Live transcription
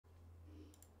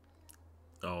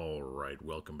Alright,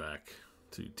 welcome back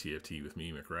to TFT with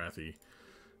me, Mcwrathy.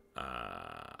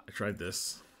 I tried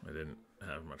this. I didn't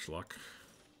have much luck.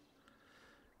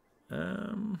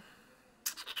 I'm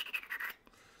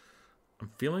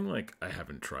feeling like I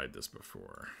haven't tried this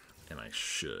before, and I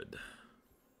should.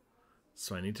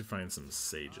 So I need to find some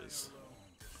sages.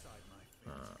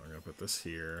 I'm gonna put this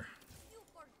here.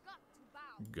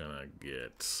 Gonna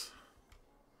get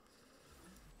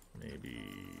maybe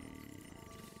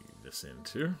this in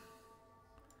too.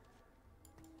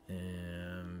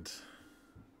 And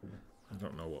I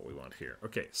don't know what we want here.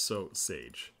 Okay, so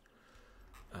sage.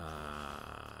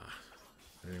 I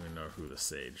don't even know who the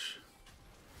sage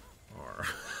are.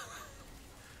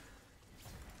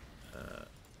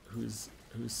 Who's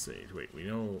sage? Wait, we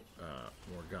know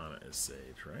Morgana is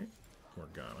sage, right?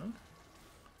 Morgana.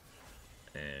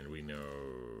 And we know,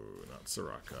 not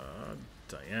Soraka,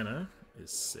 Diana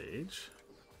is sage.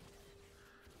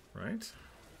 Right?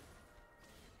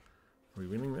 Are we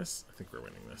winning this? I think we're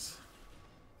winning this.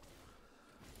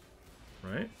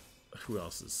 Right? Who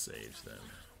else is sage then?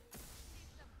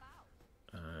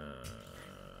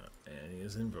 Annie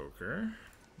is invoker.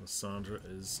 Lysandra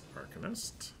is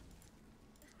arcanist.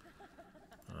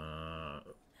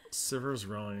 Sivir's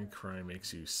rallying cry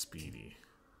makes you speedy.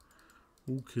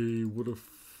 Okay, what a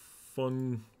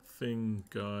fun thing,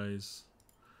 guys.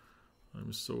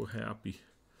 I'm so happy.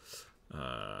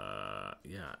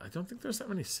 Yeah, I don't think there's that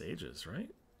many sages, right?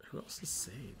 Who else is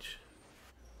sage?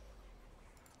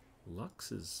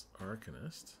 Lux is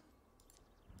arcanist.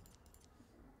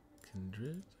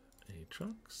 Kindred,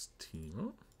 Aatrox,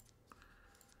 Teemo.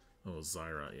 Oh,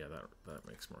 Zyra. Yeah, that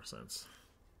makes more sense.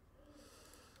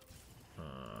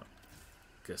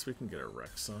 Guess we can get a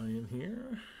Rek'Sai in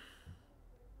here.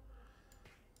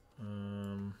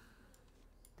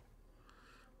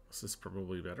 This is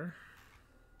probably better.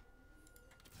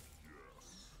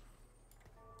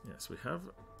 Yes, we have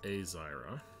a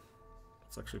Zyra.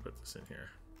 Let's actually put this in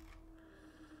here.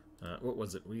 What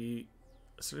was it? You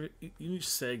need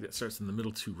seg that starts in the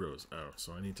middle two rows. Oh,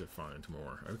 so I need to find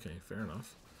more. Okay, fair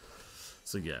enough.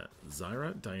 So yeah,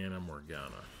 Zyra, Diana,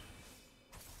 Morgana.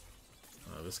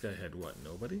 This guy had what?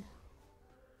 Nobody?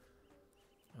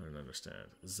 I don't understand.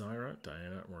 Zyra,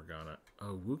 Diana, Morgana.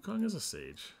 Oh, Wukong is a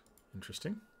sage.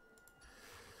 Interesting.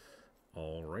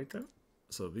 Alright then.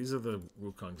 So these are the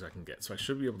Wukongs I can get. So I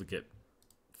should be able to get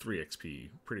 3 XP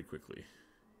pretty quickly.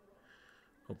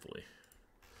 Hopefully.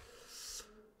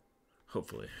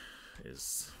 Hopefully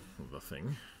is the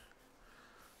thing.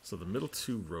 So the middle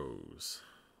two rows.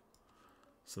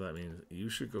 So that means you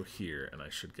should go here and I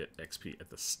should get XP at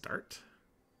the start.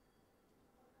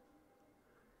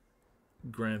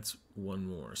 Grants 1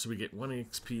 more. So we get 1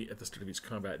 XP at the start of each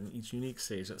combat, and each unique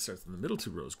sage that starts in the middle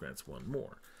two rows grants 1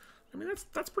 more. I mean,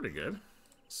 that's pretty good.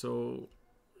 So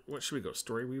what should we go?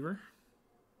 Story Weaver?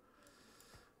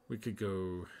 We could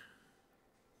go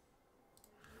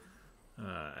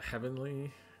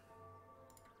Heavenly.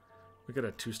 We could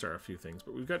have 2-star a few things,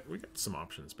 but we got some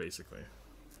options basically.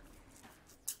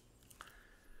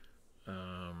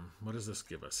 What does this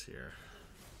give us here?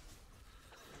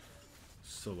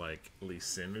 So like Lee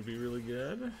Sin would be really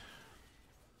good.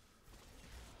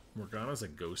 Morgana's a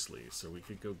ghostly, so we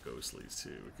could go ghostlies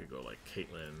too. We could go like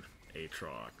Caitlyn,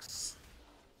 Aatrox.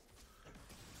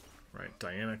 Right,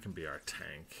 Diana can be our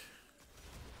tank.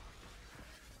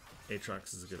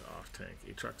 Aatrox is a good off tank.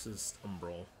 Aatrox is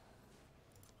Umbral.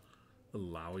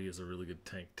 Alawi is a really good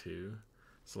tank too.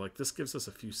 So like this gives us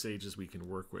a few sages we can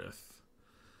work with.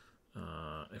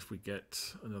 If we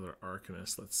get another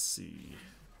Arcanist, let's see.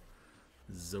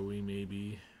 Zoe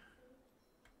maybe.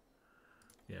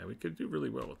 Yeah, we could do really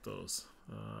well with those.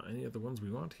 Any of the ones we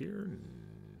want here?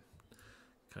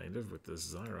 Kind of with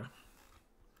this Zyra.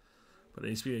 But it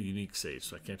needs to be a unique sage,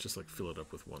 so I can't just like fill it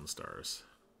up with 1-stars.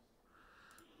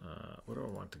 What do I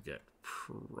want to get?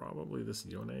 Probably this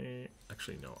Yone.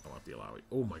 Actually, no, I want the Alawi.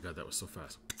 Oh my god, that was so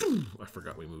fast. I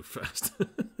forgot we moved fast.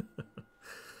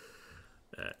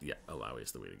 Yeah, Alawi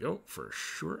is the way to go, for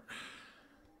sure.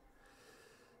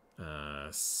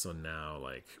 So now,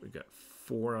 like, we got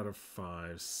 4 out of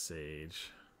 5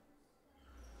 sage.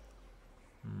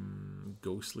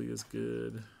 Ghostly is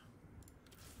good.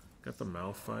 Got the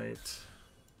Malphite.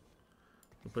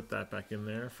 We'll put that back in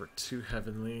there for 2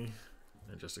 heavenly,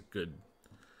 and just a good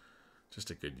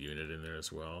unit in there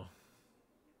as well.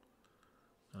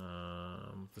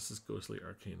 This is Ghostly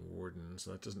Arcane Warden,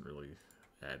 so that doesn't really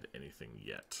add anything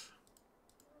yet.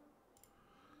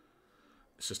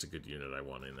 It's just a good unit I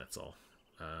want in, that's all.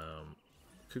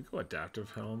 Could go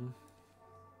Adaptive Helm.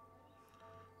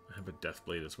 I have a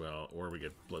Deathblade as well, or we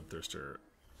get Bloodthirster.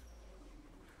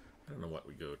 I don't know what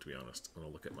we go, to be honest. I'm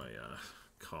gonna look at my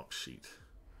comp sheet.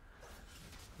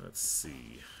 Let's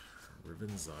see. Ribbon,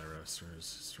 Zyra,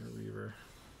 Storyweaver.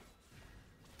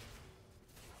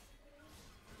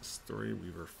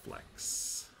 Storyweaver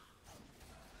Flex.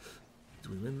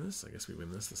 Do we win this? I guess we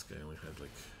win this. This guy only had like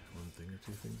one thing or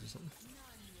two things or something.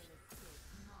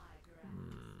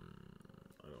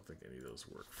 I don't think any of those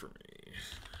work for me.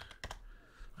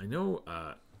 I know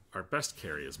our best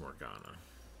carry is Morgana.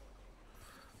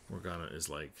 Morgana is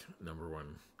like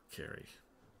 #1 carry.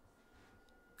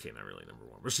 Okay, not really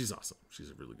 #1, but she's awesome. She's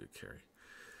a really good carry.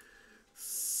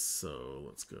 So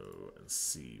let's go and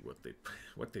see what they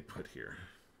put here.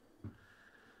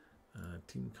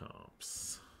 Team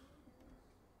comps.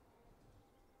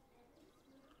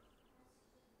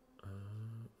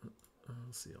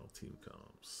 Let's see all team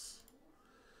comps.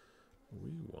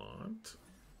 We want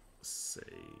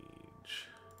Sage.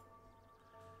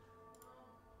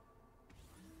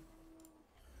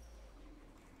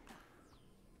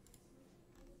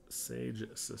 Sage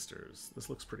Sisters. This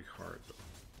looks pretty hard though.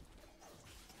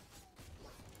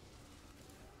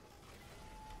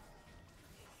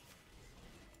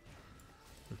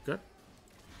 We've got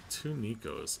 2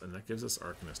 Nikos, and that gives us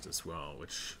Arcanist as well,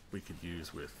 which we could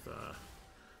use with the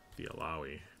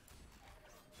Alawi,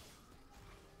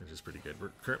 which is pretty good.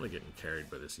 We're currently getting carried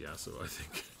by this Yasuo, I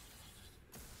think,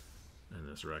 and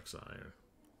this Rek'Sai are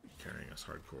carrying us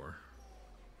hardcore.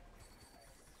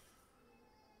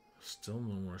 Still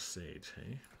no more Sage,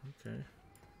 hey? Okay.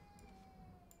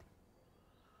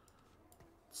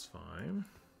 It's fine.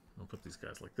 I'll put these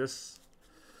guys like this.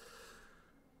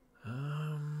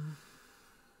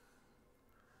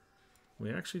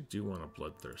 We actually do want a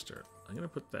Bloodthirster. I'm going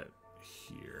to put that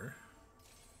here.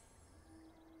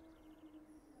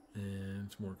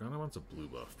 And Morgana wants a blue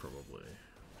buff, probably.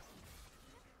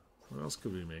 What else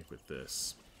could we make with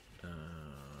this? Maybe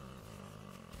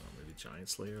Giant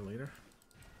Slayer later?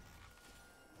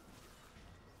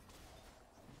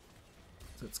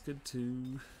 That's good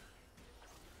too.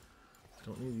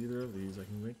 Don't need either of these. I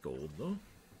can make gold though.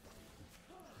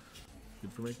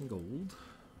 Good for making gold.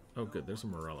 Oh good, there's a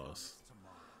Morelos.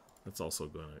 That's also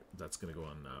gonna go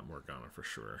on Morgana for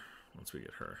sure once we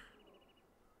get her.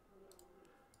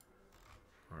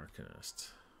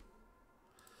 Arcanist.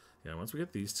 Yeah, once we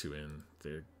get these 2 in,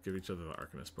 they give each other the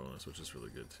Arcanist bonus, which is really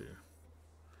good too.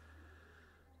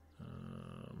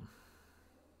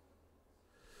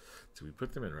 Do we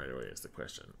put them in right away is the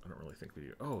question. I don't really think we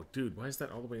do. Oh, dude, why is that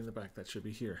all the way in the back? That should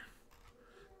be here.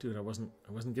 Dude, I wasn't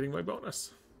getting my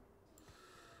bonus.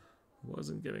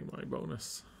 Wasn't getting my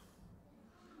bonus.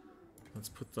 Let's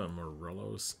put the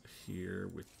Morelos here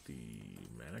with the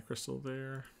Mana Crystal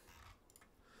there.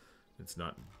 It's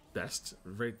not best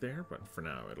right there, but for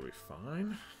now it'll be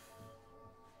fine.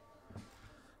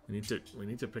 We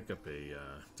need to pick up a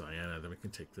Diana, then we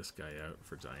can take this guy out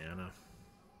for Diana.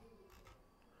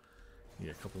 Need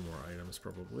a couple more items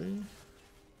probably.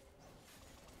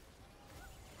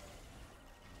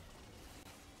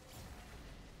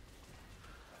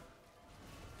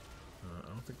 I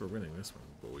don't think we're winning this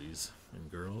one, boys and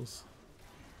girls.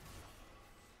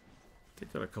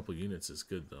 Take out a couple units is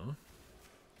good though.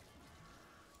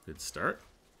 Good start.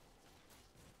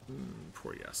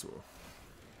 Poor Yasuo.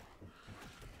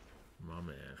 My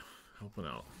man, helping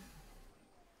out.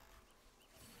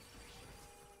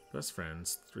 Best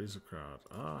friends, 3's a crowd.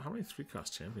 How many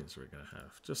 3-cost champions are we gonna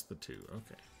have? Just the 2.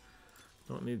 Okay.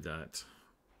 Don't need that.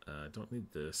 Don't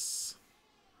need this.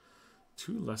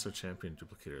 2 lesser champion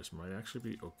duplicators might actually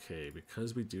be okay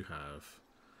because we do have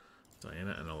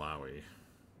Diana and Alawi.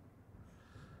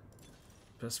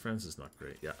 Best friends is not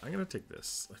great. Yeah, I'm gonna take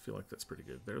this. I feel like that's pretty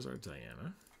good. There's our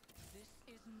Diana.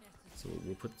 So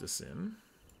we'll put this in.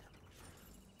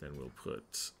 Then we'll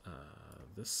put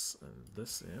this and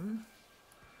this in.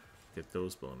 Get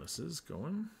those bonuses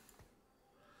going.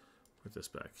 Put this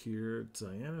back here.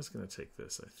 Diana's going to take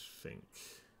this, I think.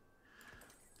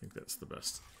 I think that's the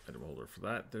best item holder for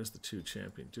that. There's the 2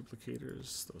 champion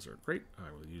duplicators. Those are great.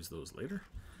 I will use those later.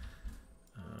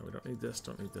 We don't need this,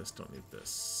 don't need this, don't need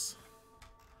this.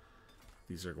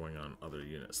 These are going on other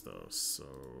units though,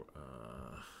 so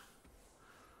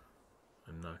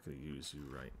I'm not going to use you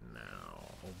right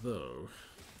now. Although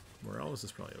Morales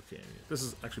is probably okay on you. This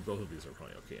is actually, both of these are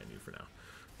probably okay on you for now.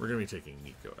 We're going to be taking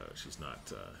Nico out. She's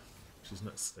not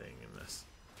staying in this.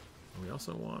 And we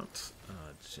also want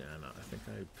Janna. I think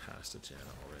I passed a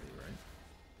Janna already, right?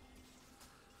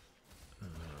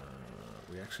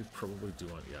 We actually probably do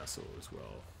want Yasuo as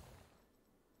well.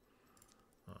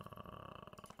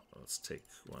 Let's take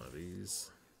one of these.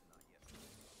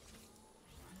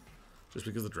 Just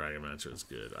because the Dragon Mancer is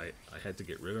good. I had to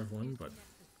get rid of one, but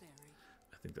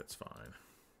think that's fine.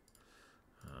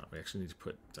 We actually need to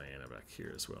put Diana back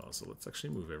here as well, so let's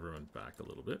actually move everyone back a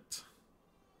little bit.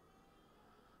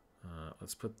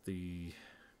 Let's put the...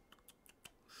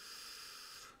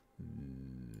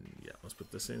 yeah, let's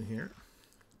put this in here.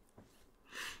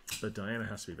 But Diana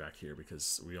has to be back here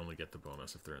because we only get the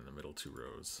bonus if they're in the middle 2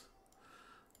 rows,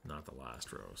 not the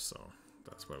last row, so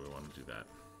that's why we want to do that.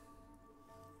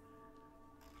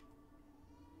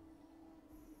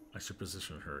 I should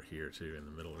position her here too, in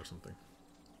the middle or something.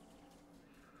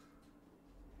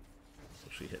 So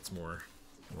she hits more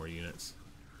units.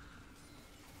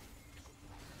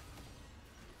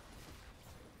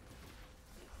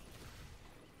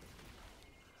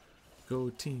 Go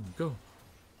team, go!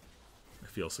 I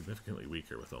feel significantly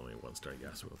weaker with only 1-star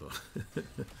Yasuo though.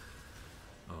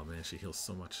 Oh man, she heals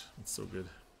so much. It's so good.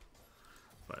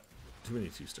 But too many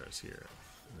 2 stars here.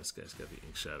 And this guy's got the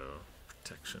Ink Shadow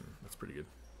protection. That's pretty good.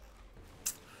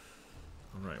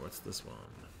 Alright, what's this one?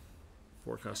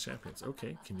 4-cost champions.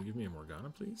 Okay, can you give me a Morgana,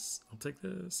 please? I'll take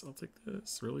this. I'll take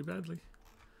this really badly.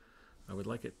 I would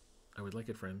like it. I would like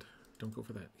it, friend. Don't go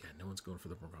for that. Yeah, no one's going for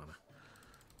the Morgana.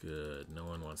 Good. No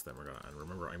one wants that Morgana. And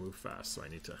remember, I move fast, so I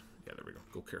need to... yeah, there we go.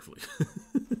 Go carefully.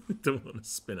 Don't want to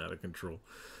spin out of control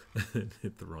and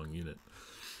hit the wrong unit.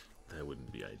 That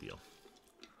wouldn't be ideal.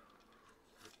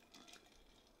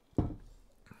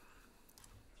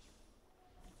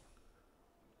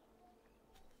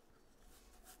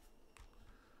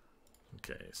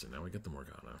 Okay, so now we get the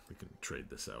Morgana. We can trade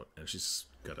this out. And she's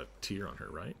got a tier on her,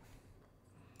 right?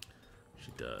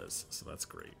 She does, so that's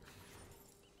great.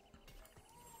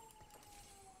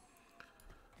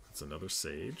 That's another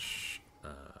Sage.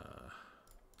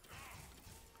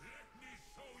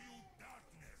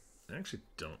 I actually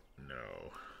don't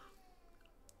know.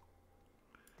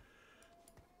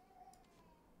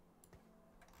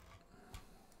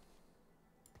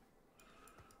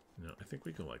 No, I think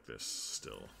we go like this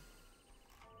still.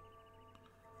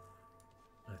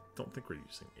 I don't think we're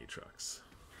using Aatrox.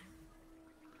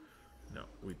 No,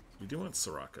 we do want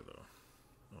Soraka though.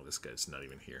 Oh, this guy's not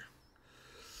even here.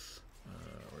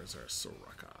 Where's our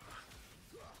Soraka?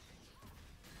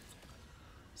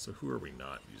 So who are we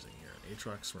not using here?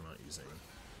 Aatrox we're not using.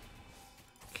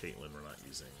 Caitlyn we're not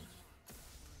using.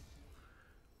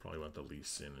 Probably want the Lee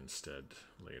Sin instead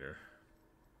later.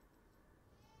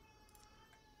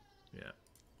 Yeah.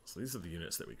 So these are the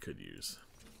units that we could use.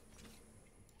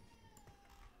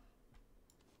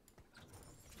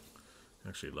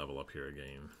 Actually level up here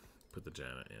again. Put the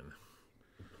Janna in.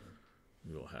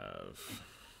 We will have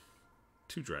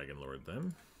 2 Dragon Lord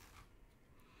then.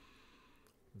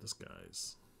 This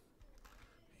guy's...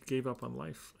 he gave up on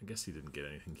life. I guess he didn't get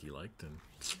anything he liked and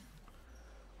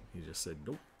he just said,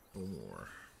 nope, no more.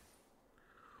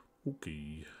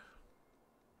 Okay.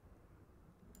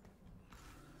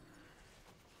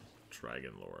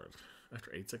 Dragon Lord.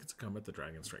 After 8 seconds of combat, the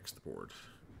dragon strikes the board.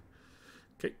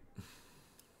 Okay.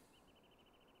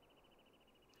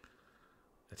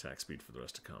 Attack speed for the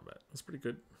rest of combat. That's pretty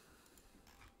good.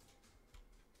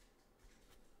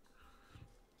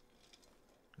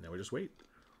 Now we just wait.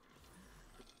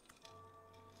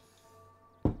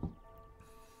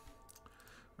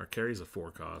 Our carry's a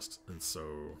 4 cost, and so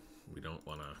we don't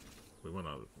want to... we want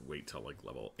to wait till like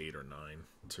level 8 or 9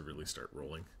 to really start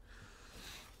rolling.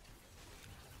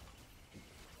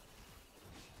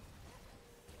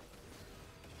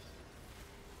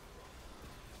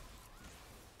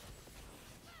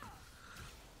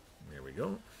 There we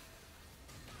go.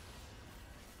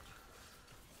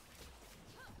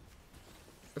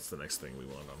 That's the next thing we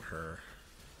want on her.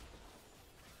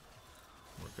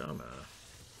 Morgana.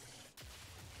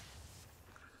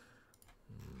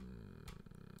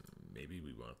 Maybe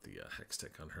we want the Hex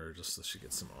Tech on her just so she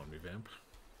gets some Omnivamp.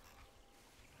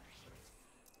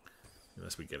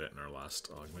 Unless we get it in our last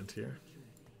augment here.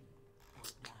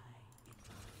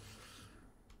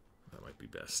 That might be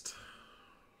best.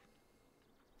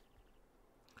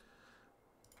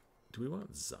 Do we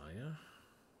want Zaya?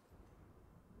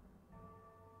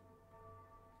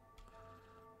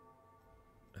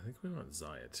 I think we want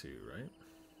Zaya too, right?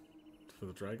 For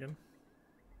the dragon?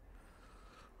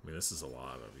 I mean, this is a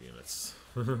lot of units.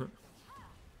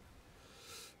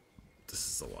 This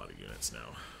is a lot of units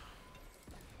now.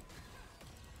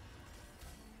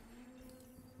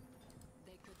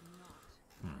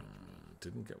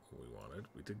 Didn't get what we wanted.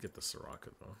 We did get the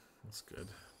Soraka though. That's good.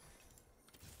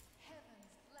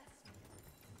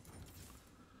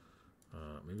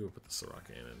 Maybe we'll put the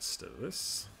Soraka in instead of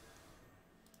this.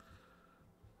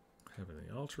 Having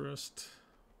the Altruist.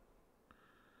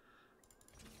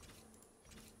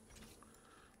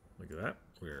 Look at that.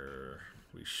 We're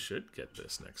We should get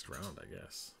this next round, I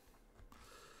guess.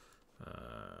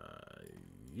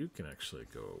 You can actually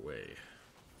go away.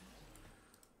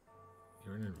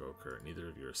 You're an invoker. Neither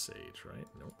of you are sage, right?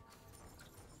 Nope.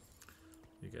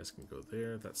 You guys can go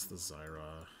there. That's the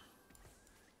Zyra.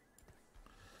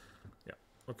 Yeah,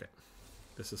 okay.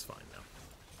 This is fine now.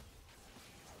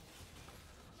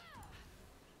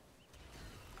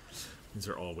 These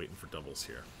are all waiting for doubles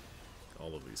here.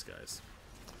 All of these guys.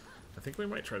 I think we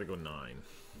might try to go 9.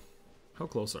 How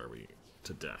close are we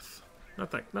to death?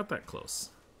 Not that close.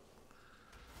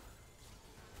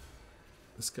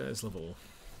 This guy's level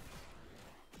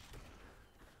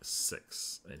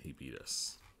 6 and he beat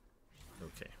us.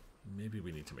 Okay, maybe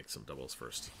we need to make some doubles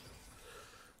first.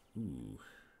 Ooh,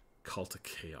 Call to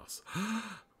Chaos.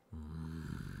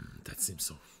 That seems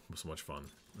so much fun.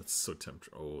 That's so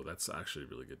tempting. Oh, that's actually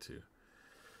really good too.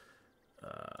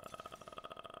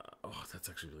 Oh, that's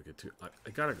actually really good too. I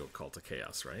gotta go Call to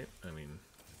Chaos, right? I mean,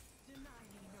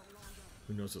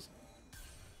 who knows this?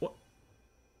 What?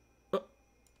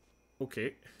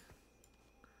 Okay.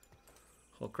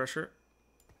 Hull Crusher.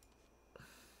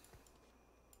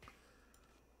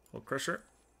 Hull Crusher.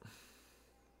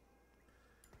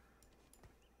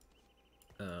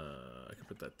 I can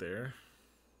put that there.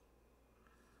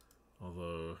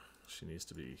 Although she needs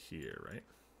to be here, right?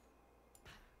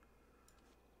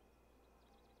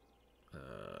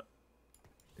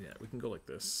 Yeah, we can go like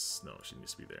this. No, she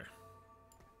needs to be there.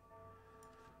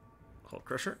 Hull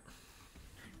Crusher.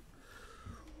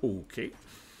 Okay.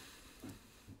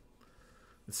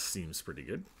 This seems pretty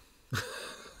good.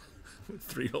 With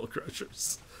 3 Hull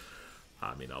Crushers.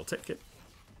 I mean, I'll take it.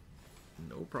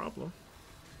 No problem.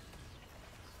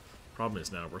 Problem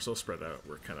is now we're so spread out,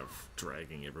 we're kind of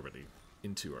dragging everybody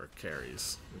into our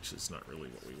carries, which is not really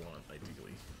what we want,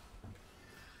 ideally.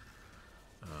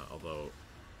 Although,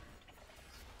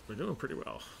 we're doing pretty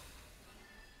well.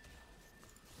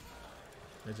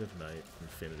 Edge of Night,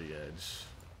 Infinity Edge.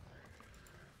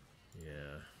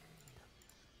 Yeah.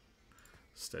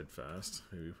 Steadfast.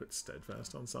 Maybe we put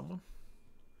Steadfast on someone?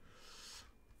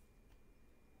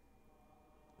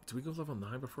 Do we go level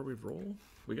 9 before we roll?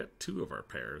 We got 2 of our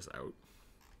pairs out.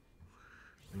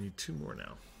 We need 2 more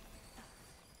now.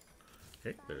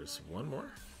 Okay, there's 1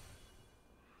 more.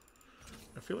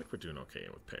 I feel like we're doing okay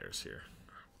with pairs here.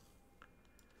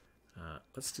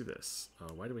 Let's do this.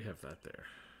 Why do we have that there?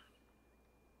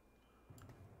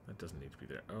 That doesn't need to be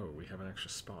there. Oh, we have an extra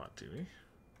spot, do we?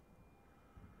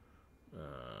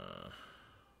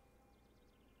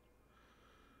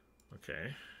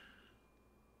 Okay.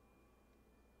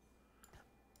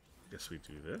 Guess we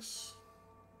do this.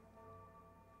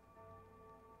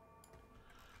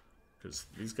 Because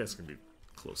these guys can be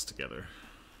close together.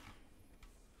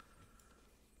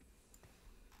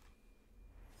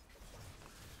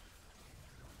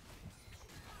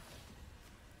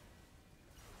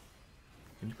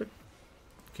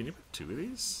 Can you put 2 of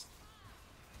these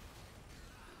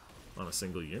on a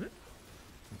single unit?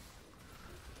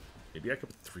 Maybe I could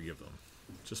put 3 of them.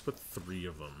 Just put 3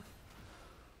 of them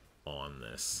on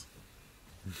this.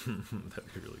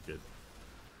 That'd be really good.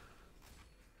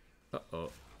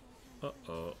 Uh-oh.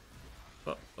 Uh-oh.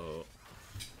 Uh-oh.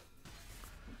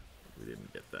 We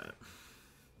didn't get that.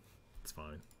 It's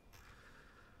fine.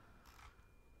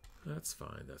 That's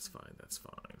fine, that's fine, that's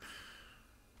fine.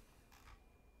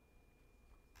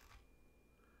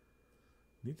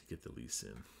 Need to get the Lee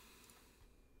Sin.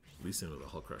 Lee Sin with a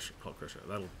Hull Crusher. Hull Crusher.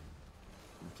 That'll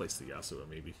replace the Yasuo,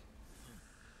 maybe.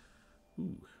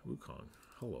 Ooh, Wukong.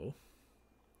 Hello.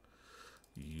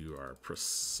 You are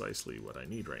precisely what I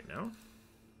need right now.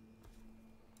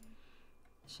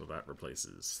 So that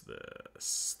replaces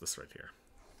this right here.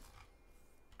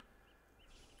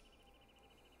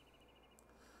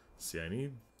 See, I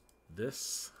need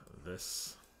this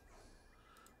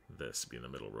to be in the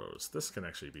middle rows. This can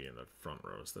actually be in the front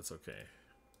rows. That's okay.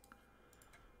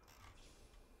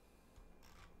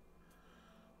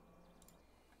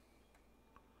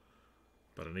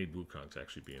 But I need Wukong to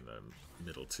actually be in the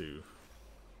middle too.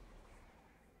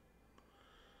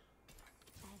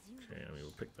 Okay, I mean,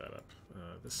 we'll pick that up.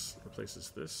 This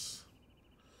replaces this.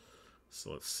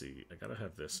 So let's see. I gotta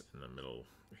have this in the middle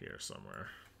here somewhere.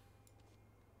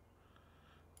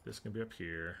 This can be up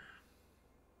here.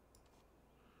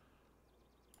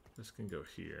 This can go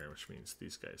here, which means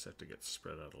these guys have to get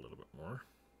spread out a little bit more.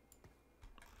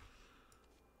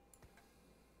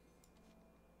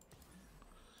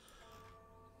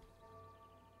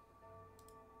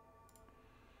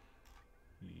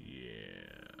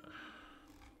 Yeah.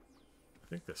 I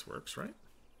think this works, right?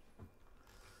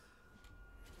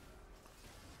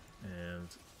 And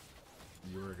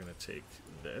you're gonna take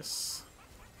this.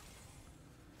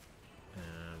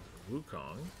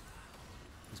 Wukong.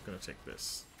 He's going to take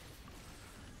this.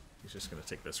 He's just going to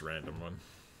take this random one.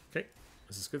 Okay,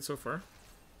 this is good so far.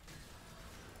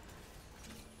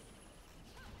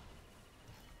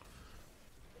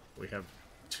 We have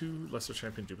 2 lesser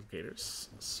champion duplicators,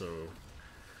 so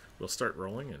we'll start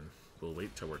rolling and we'll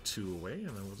wait till we're 2 away and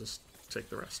then we'll just take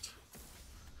the rest.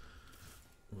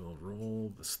 We'll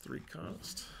roll this 3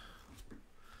 cost.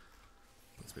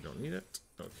 Since we don't need it.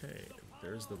 Okay,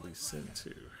 there's the Lee Sin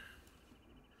too.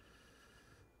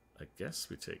 I guess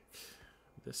we take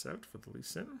this out for the Lee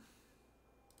Sin.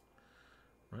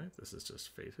 Right, this is just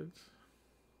fated.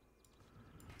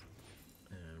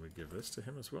 And we give this to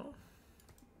him as well.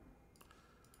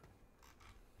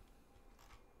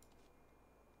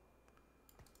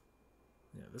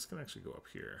 Yeah, this can actually go up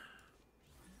here.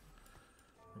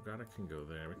 Mcwrathy can go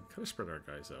there. We can kind of spread our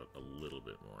guys out a little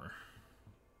bit more.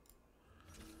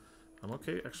 I'm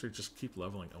okay, actually, just keep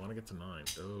leveling. I want to get to 9.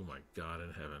 Oh my god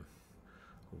in heaven.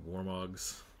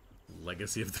 Warmogs,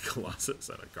 Legacy of the Colossus,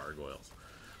 and a Gargoyles.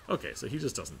 Okay, so he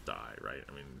just doesn't die, right?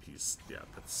 I mean, he's, yeah,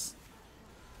 that's...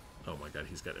 Oh my god,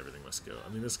 he's got everything must go. I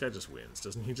mean, this guy just wins.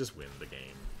 Doesn't he just win the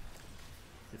game?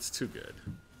 It's too good.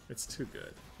 It's too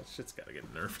good. That shit's gotta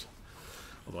get nerfed.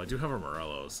 Although I do have a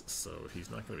Morelos, so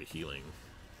he's not going to be healing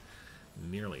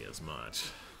nearly as much.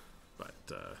 But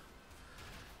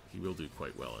he will do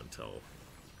quite well until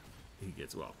he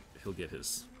gets, well, he'll get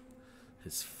his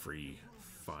free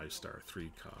 5-star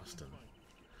 3 cost, and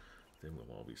then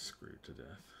we'll all be screwed to death.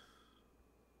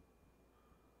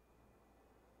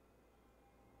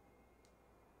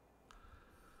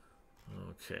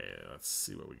 Okay, let's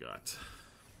see what we got.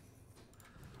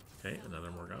 Okay,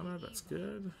 another Morgana, that's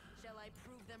good. Shall I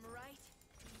prove them right?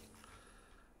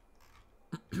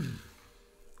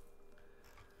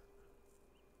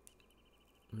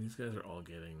 These guys are all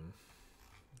getting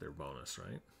their bonus,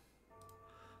 right?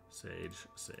 Sage,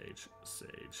 Sage,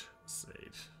 Sage,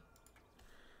 Sage.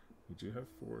 We do have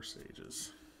 4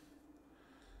 Sages.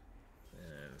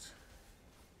 And...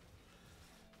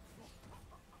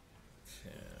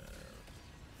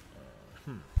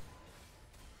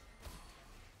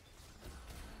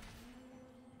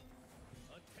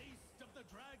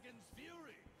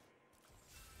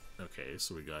 Okay,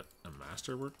 so we got a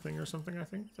masterwork thing or something, I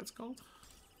think that's called.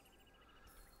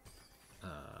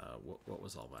 What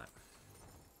was all that?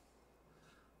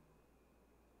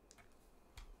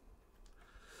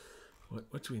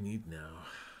 What do we need now?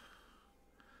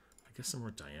 I guess some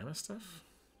more Diana stuff?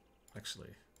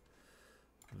 Actually,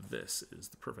 this is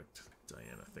the perfect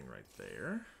Diana thing right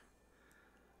there.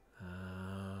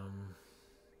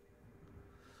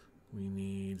 We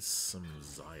need some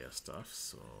Xayah stuff,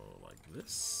 so like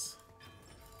this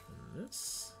and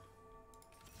this.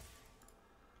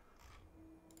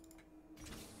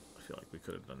 I feel like we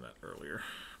could have done that earlier,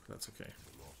 but that's okay.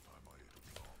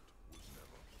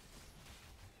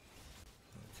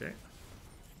 Okay.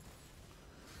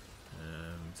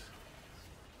 And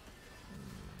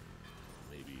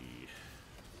maybe,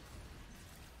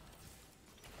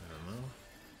 I don't know.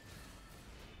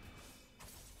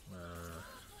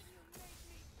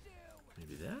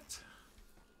 Maybe that.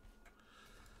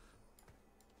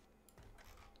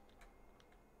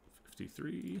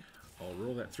 53. I'll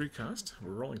roll that 3 cost.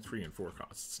 We're rolling 3 and 4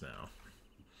 costs now.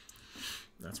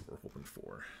 That's what we're hoping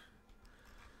for.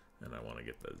 And I want to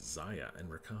get the Xayah and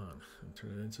Rakan and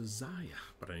turn it into Xayah.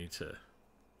 But I need to...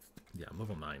 Yeah, I'm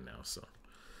level 9 now, so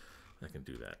I can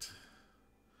do that.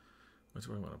 What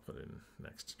do I want to put in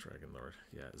next? Dragon Lord.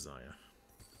 Yeah, Xayah.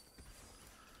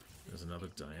 There's another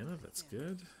Diana. That's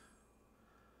good.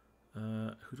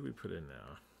 Who do we put in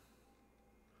now?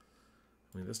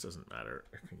 I mean, this doesn't matter.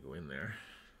 I can go in there.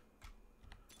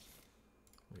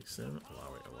 Lee Sin,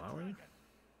 Alawi.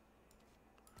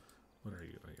 What are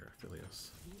you? Oh, you're Aphelios.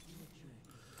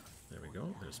 There we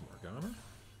go. There's Morgana.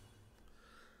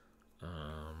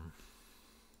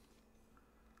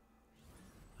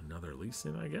 Another Lee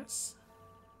Sin, I guess.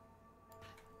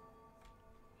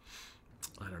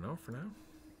 I don't know for now.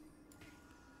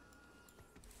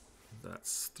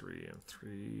 That's 3 and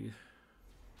 3.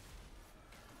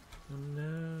 Oh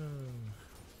no.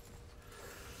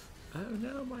 Oh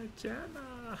no, my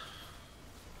Janna.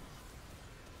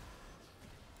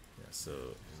 Yeah,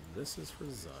 so this is for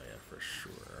Xayah for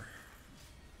sure.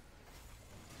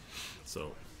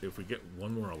 So if we get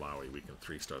one more Alawi, we can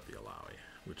 3-star the Alawi,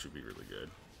 which would be really good.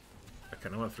 I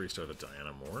kind of want to 3-star the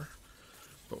Diana more,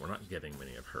 but we're not getting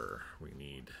many of her. We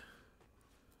need...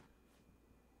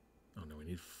 Oh no, we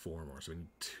need 4 more, so we need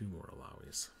 2 more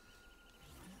Alawis.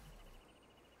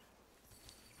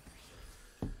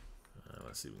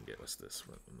 Let's see if we can get us this.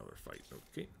 Another fight.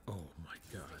 Okay. Oh my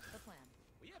god.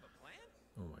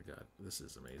 this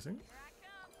is amazing.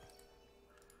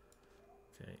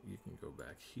 Okay, you can go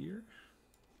back here.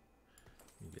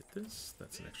 You get this.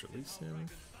 That's an extra Lee Sin.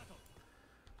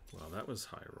 Wow, that was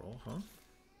high roll, huh?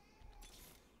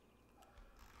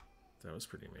 That was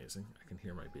pretty amazing. I can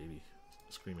hear my baby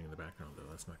screaming in the background, though.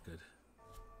 That's not good.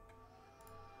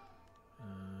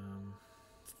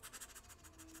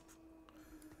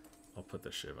 I'll put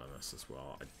the Shiv on this as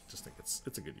well. I just think it's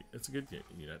a good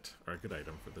unit, or a good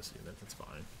item for this unit. That's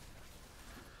fine.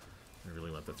 I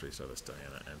really want the 3-star this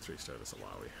Diana and 3-star this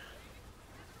Alawi.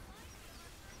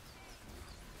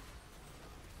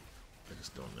 I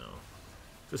just don't know.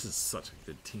 This is such a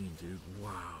good team, dude.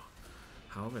 Wow.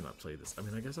 How have I not played this? I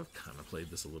mean, I guess I've kind of played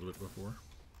this a little bit before.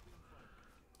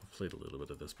 I've played a little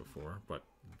bit of this before, but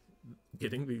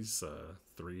getting these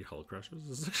 3 Hull Crushers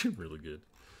is actually really good.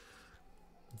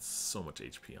 It's so much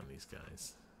HP on these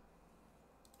guys.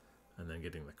 And then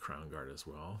getting the Crown Guard as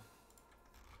well.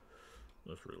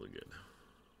 That's really good.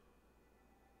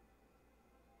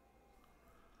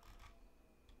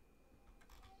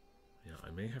 Yeah,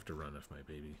 I may have to run if my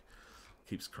baby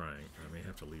keeps crying. I may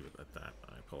have to leave it at that.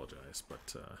 I apologize,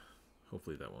 but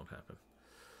hopefully that won't happen.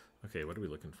 Okay, what are we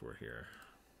looking for here?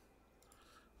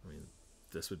 I mean,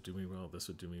 this would do me well. This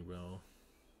would do me well.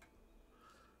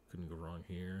 Couldn't go wrong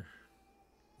here.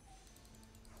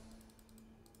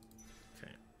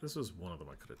 Okay, this was one of them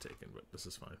I could have taken, but this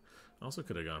is fine. I also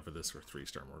could have gone for this for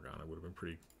 3-star Morgana. Would have been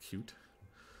pretty cute,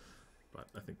 but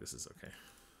I think this is okay.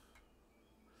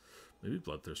 Maybe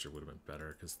Bloodthirster would have been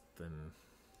better, because then...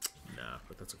 Nah,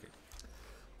 but that's okay.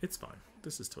 It's fine.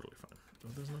 This is totally fine. Oh,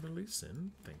 there's another Lee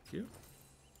Sin. Thank you.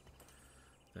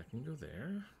 That can go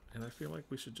there. And I feel like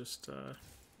we should just,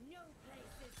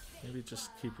 maybe just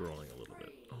keep rolling a little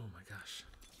bit. Oh my gosh.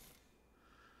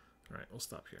 Alright, we'll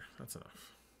stop here. That's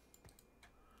enough.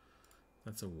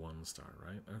 That's a 1-star,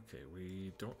 right? Okay,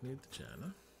 we don't need the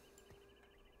Janna.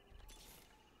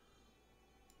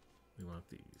 We want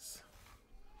these.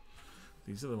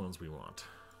 These are the ones we want.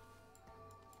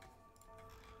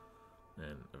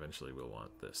 And eventually we'll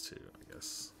want this too, I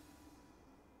guess.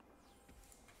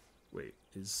 Wait,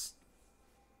 is...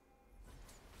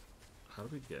 How do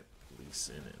we get Lee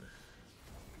Sin in?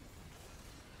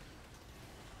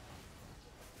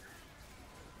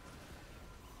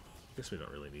 I guess we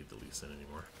don't really need the Lee Sin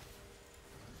anymore.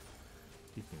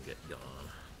 He can get gone.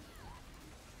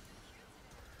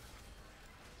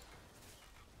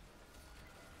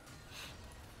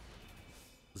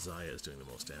 Xayah is doing the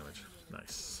most damage.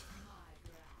 Nice.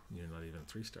 You're not even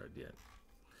 3-starred yet.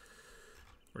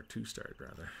 Or 2-starred,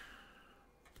 rather.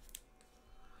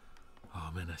 Oh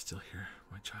man, I still hear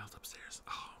my child upstairs.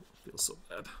 Oh, it feels so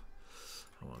bad.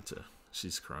 I want to...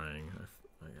 She's crying.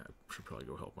 I should probably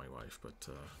go help my wife, but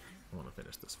I want to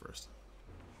finish this first.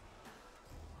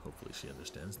 Hopefully she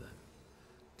understands that.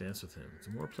 Dance with him.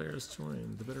 The more players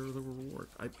join, the better the reward.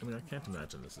 I mean, I can't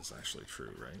imagine this is actually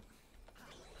true, right?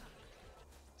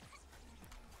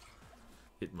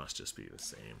 It must just be the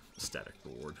same static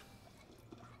reward.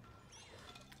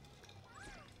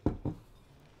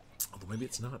 Although maybe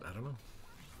it's not, I don't know.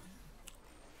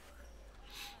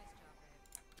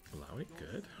 Alawi,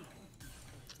 good.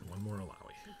 One more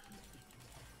Alawi.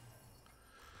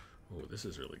 Oh, this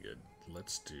is really good.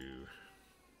 Let's do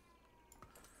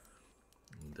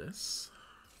this.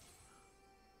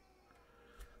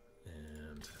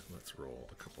 And let's roll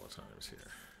a couple of times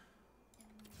here.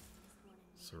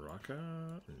 Soraka?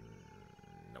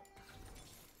 Nope.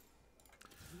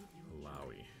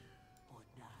 Alawi.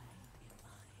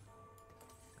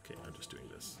 Okay, I'm just doing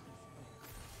this.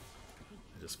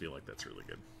 I just feel like that's really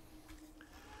good.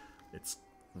 It's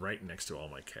right next to all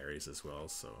my carries as well,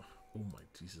 so... Oh my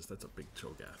Jesus, that's a big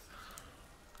Cho'Gath.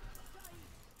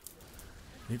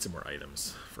 Need some more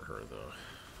items for her, though.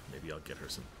 Maybe I'll get her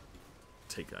some...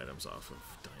 take items off of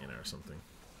Diana or something.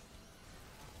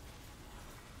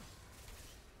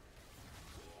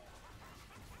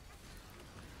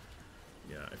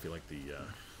 Yeah, I feel like the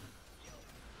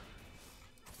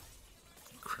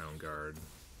Crown Guard.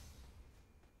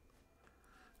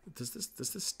 Does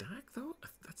this stack though?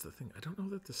 That's the thing. I don't know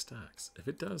that this stacks. If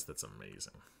it does, that's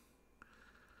amazing.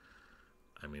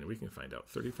 I mean, we can find out.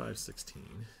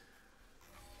 35-16.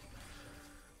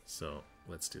 So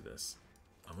let's do this.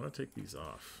 I'm gonna take these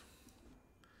off.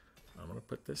 I'm gonna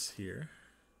put this here,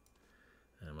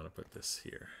 and I'm gonna put this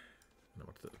here, and I'm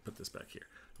gonna put this back here.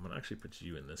 I'm gonna actually put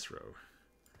you in this row.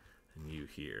 And you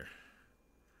here.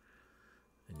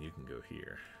 And you can go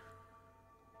here.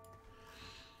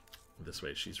 This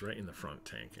way, she's right in the front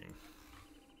tanking.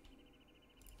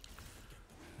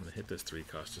 I'm going to hit this 3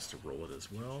 cost just to roll it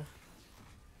as well.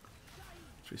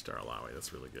 3-star Alawi,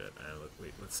 that's really good. And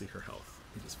wait, let's see her health.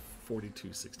 It is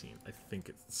 4216. I think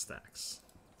it stacks.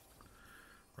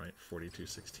 Right,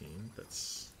 4216.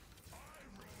 That's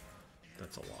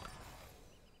a lot.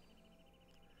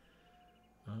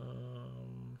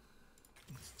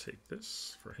 Let's take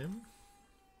this for him.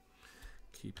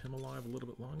 Keep him alive a little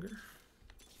bit longer.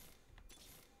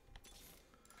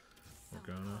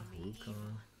 Morgana,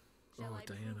 Wukong. Oh,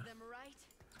 Diana.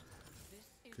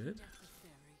 Good.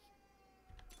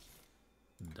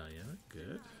 Diana,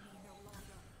 good.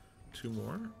 2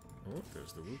 more. Oh,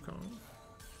 there's the Wukong.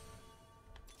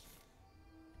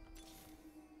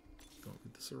 Don't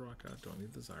need the Soraka, don't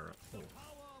need the Zyra. Oh.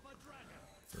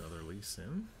 It's another Lee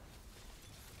Sin.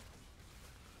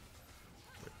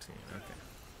 15, okay.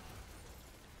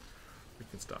 We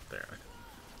can stop there. I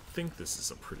think this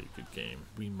is a pretty good game.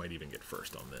 We might even get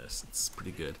first on this. It's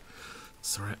pretty good.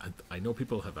 Sorry, I know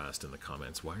people have asked in the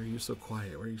comments, why are you so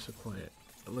quiet? Why are you so quiet?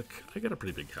 Look, I got a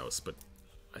pretty big house, but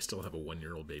I still have a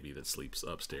 1-year-old baby that sleeps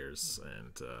upstairs,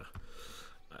 and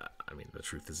I mean, the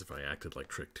truth is if I acted like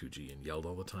Trick 2G and yelled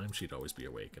all the time, she'd always be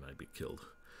awake and I'd be killed.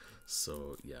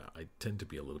 So yeah, I tend to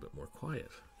be a little bit more quiet,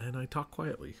 and I talk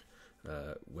quietly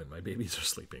when my babies are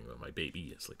sleeping, when my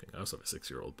baby is sleeping. I also have a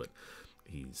 6-year-old, but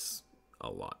he's a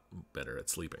lot better at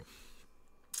sleeping.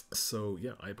 So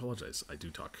yeah, I apologize. I do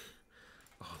talk.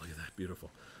 Oh, look at that,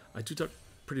 beautiful. I do talk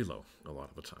pretty low a lot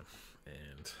of the time,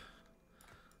 and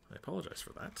I apologize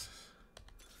for that.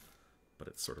 But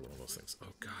it's sort of one of those things.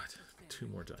 Oh god, 2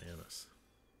 more Dianas.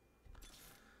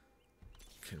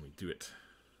 Can we do it?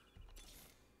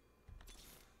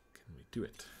 Can we do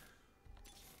it?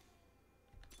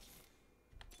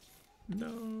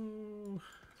 No.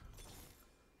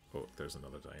 Oh, there's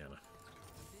another Diana.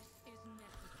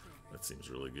 That seems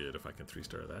really good. If I can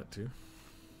 3-star that too.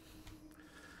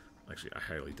 Actually, I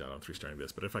highly doubt I'm 3-starring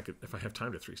this, but if I have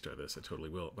time to 3-star this, I totally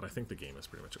will. But I think the game is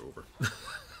pretty much over. I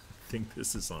think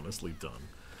this is honestly done.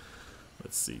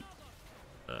 Let's see.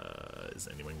 Is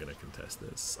anyone going to contest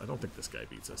this? I don't think this guy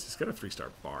beats us. He's got a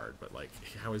 3-star Bard, but like,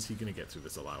 how is he going to get through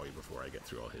this Alawi before I get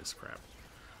through all his crap?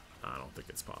 I don't think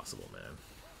it's possible, man.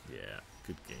 Yeah,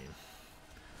 good game.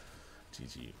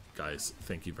 GG. Guys,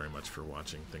 thank you very much for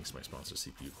watching. Thanks to my sponsor,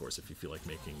 CPU Cores. If you feel like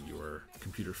making your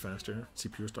computer faster,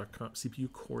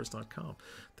 CPUcores.com.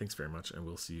 Thanks very much, and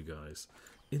we'll see you guys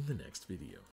in the next video.